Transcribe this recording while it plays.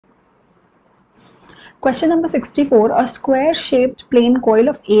Question number 64. A square shaped plane coil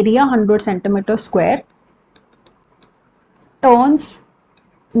of area 100 centimeter square, turns,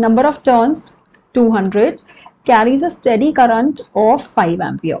 number of turns 200, carries a steady current of 5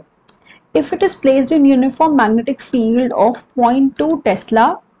 ampere. If it is placed in uniform magnetic field of 0.2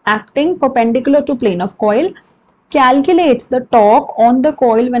 Tesla acting perpendicular to plane of coil, calculate the torque on the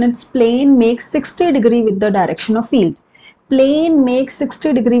coil when its plane makes 60 degree with the direction of field. Plane makes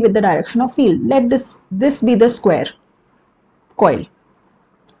 60 degree with the direction of field. Let this be the square coil.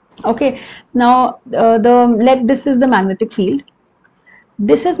 Okay, now this is the magnetic field.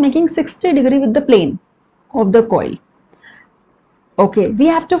 This is making 60 degree with the plane of the coil. Okay, we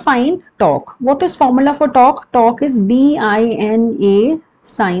have to find torque. What is formula for torque? Torque is BINA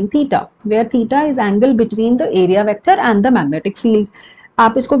sin theta, where theta is angle between the area vector and the magnetic field.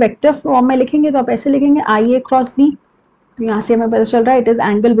 आप इसको vector form में लिखेंगे तो आप ऐसे लिखेंगे IA cross B. तो यहाँ से हमें पता चल रहा है it is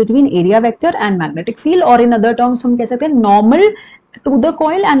angle between area vector and magnetic field, और इन अदर टर्म्स हम कह सकते हैं normal to the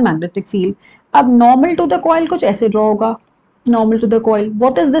coil and magnetic field. अब नॉर्मल टू द कॉइल कुछ ऐसे ड्रॉ होगा. Normal to the coil.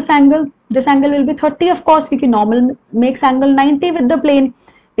 What is this angle? This angle will be 30 of course, because normal makes angle 90 with the plane.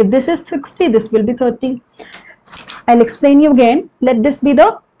 If this is 60, this will be 30. I'll explain you again. Let this be the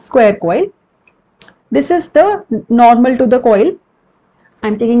square coil. This is the normal to the coil.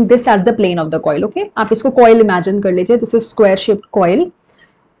 I'm taking this as the plane of the coil. Okay, आप इसको coil imagine कर लीजिए. This is square shaped coil.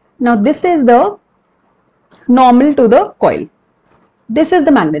 Now this is the normal to the coil. This is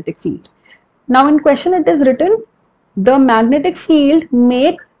the magnetic field. Now in question it is written, the magnetic field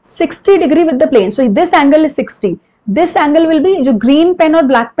make 60 degree with the plane. So this angle is 60. This angle will be, जो green pen और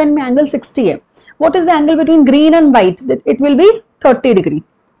black pen में angle 60 है. What is the angle between green and white? It will be 30 degree.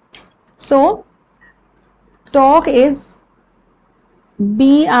 So torque is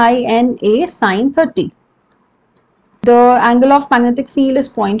BINA sin 30. The angle of magnetic field is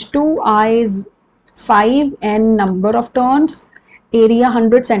 0.2, I is 5, n number of turns, area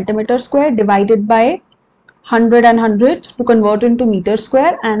 100 centimeter square divided by 100 and 100 to convert into meter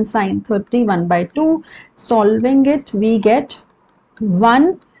square, and sin 30 1 by 2. Solving it, we get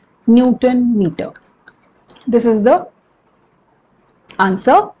 1 Newton meter. This is the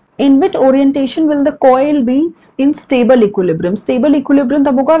answer. In which orientation will the coil be in stable equilibrium? Stable equilibrium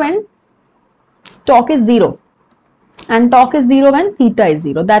tab hoga when torque is 0, and torque is 0 when theta is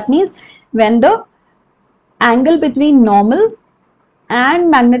 0. That means when the angle between normal and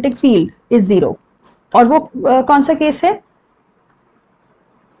magnetic field is 0. और वो कौन सा case है?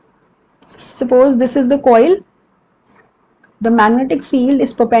 Suppose this is the coil, the magnetic field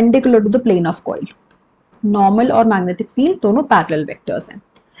is perpendicular to the plane of coil. Normal और magnetic field दोनों parallel vectors हैं.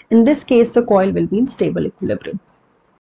 In this case the coil will be in stable equilibrium.